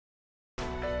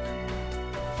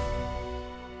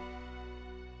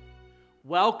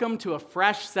Welcome to a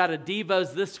fresh set of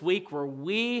Devos this week where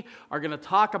we are going to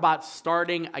talk about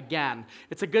starting again.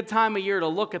 It's a good time of year to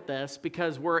look at this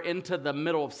because we're into the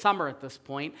middle of summer at this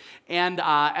point. And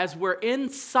as we're in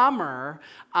summer,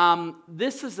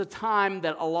 this is a time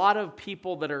that a lot of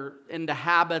people that are into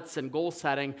habits and goal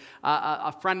setting,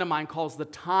 a friend of mine calls the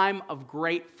time of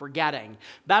great forgetting.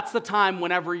 That's the time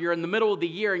whenever you're in the middle of the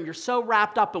year and you're so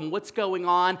wrapped up in what's going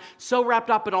on, so wrapped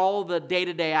up in all the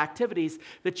day-to-day activities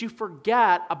that you forget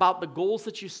about the goals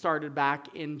that you started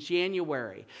back in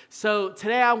January. So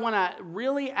today I want to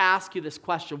really ask you this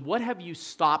question. What have you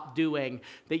stopped doing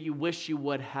that you wish you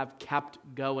would have kept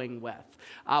going with?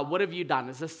 What have you done?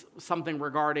 Is this something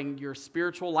regarding your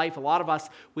spiritual life? A lot of us,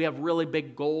 we have really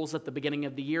big goals at the beginning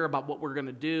of the year about what we're going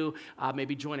to do.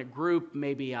 Maybe join a group,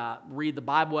 maybe read the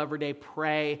Bible every day,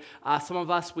 pray. Some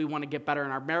of us, we want to get better in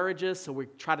our marriages, so we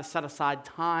try to set aside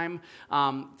time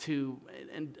to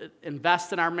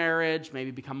invest in our marriage,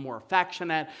 maybe become more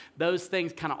affectionate. Those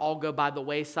things kind of all go by the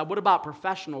wayside. What about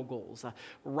professional goals?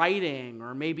 Writing,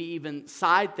 or maybe even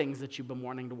side things that you've been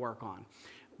wanting to work on.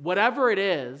 Whatever it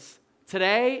is,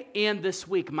 today and this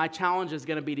week, my challenge is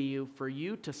going to be to you for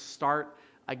you to start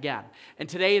again. And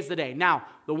today is the day. Now,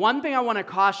 the one thing I want to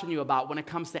caution you about when it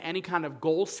comes to any kind of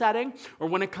goal setting, or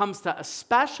when it comes to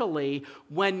especially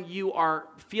when you are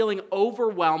feeling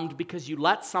overwhelmed because you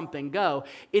let something go,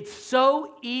 it's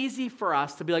so easy for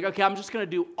us to be like, okay, I'm just going to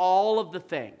do all of the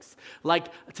things. Like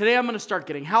today I'm going to start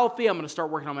getting healthy. I'm going to start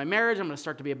working on my marriage. I'm going to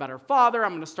start to be a better father.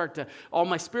 I'm going to start to all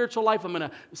my spiritual life. I'm going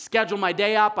to schedule my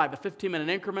day up by the 15-minute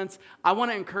increments. I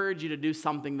want to encourage you to do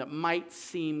something that might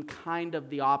seem kind of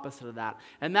the opposite of that.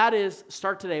 And that is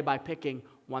start today by picking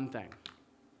one thing.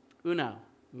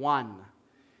 One.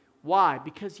 Why?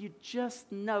 Because you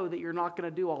just know that you're not going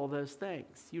to do all those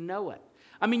things. You know it.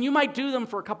 I mean, you might do them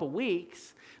for a couple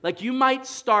weeks. Like you might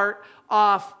start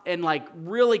off and like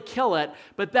really kill it,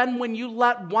 but then when you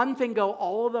let one thing go,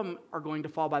 all of them are going to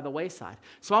fall by the wayside.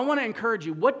 So I want to encourage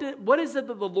you, what is it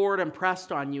that the Lord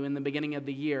impressed on you in the beginning of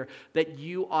the year that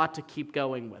you ought to keep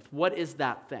going with? What is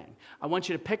that thing? I want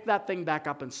you to pick that thing back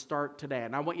up and start today,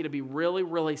 and I want you to be really,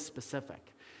 really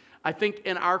specific. I think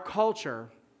in our culture,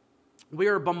 we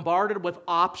are bombarded with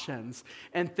options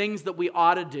and things that we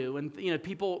ought to do. And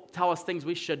people tell us things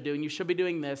we should do, and you should be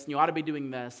doing this, and you ought to be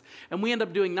doing this. And we end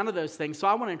up doing none of those things. So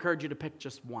I want to encourage you to pick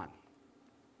just one.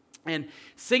 And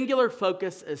singular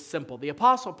focus is simple. The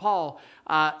Apostle Paul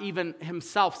even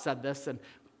himself said this in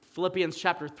Philippians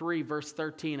chapter 3, verse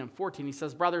 13 and 14, he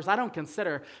says, "Brothers, I don't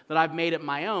consider that I've made it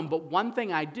my own, but one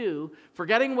thing I do,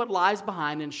 forgetting what lies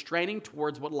behind and straining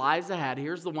towards what lies ahead."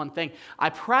 Here's the one thing. "I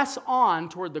press on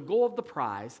toward the goal of the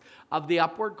prize of the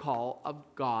upward call of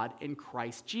God in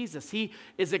Christ Jesus." He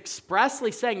is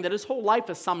expressly saying that his whole life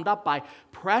is summed up by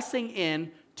pressing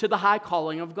in to the high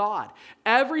calling of God.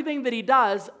 Everything that he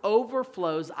does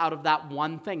overflows out of that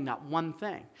one thing, that one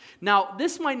thing. Now,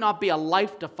 this might not be a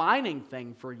life-defining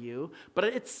thing for you, but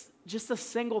it's just a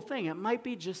single thing. It might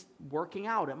be just working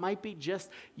out. It might be just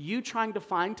you trying to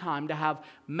find time to have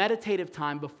meditative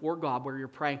time before God where you're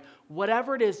praying.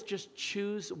 Whatever it is, just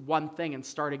choose one thing and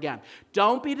start again.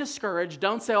 Don't be discouraged.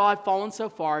 Don't say, "Oh, I've fallen so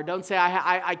far." Don't say,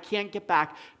 I can't get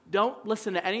back. Don't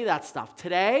listen to any of that stuff.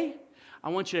 Today, I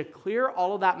want you to clear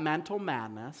all of that mental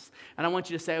madness, and I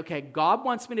want you to say, okay, God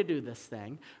wants me to do this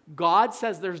thing. God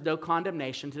says there's no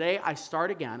condemnation. Today, I start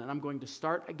again, and I'm going to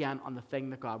start again on the thing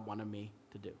that God wanted me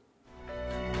to do.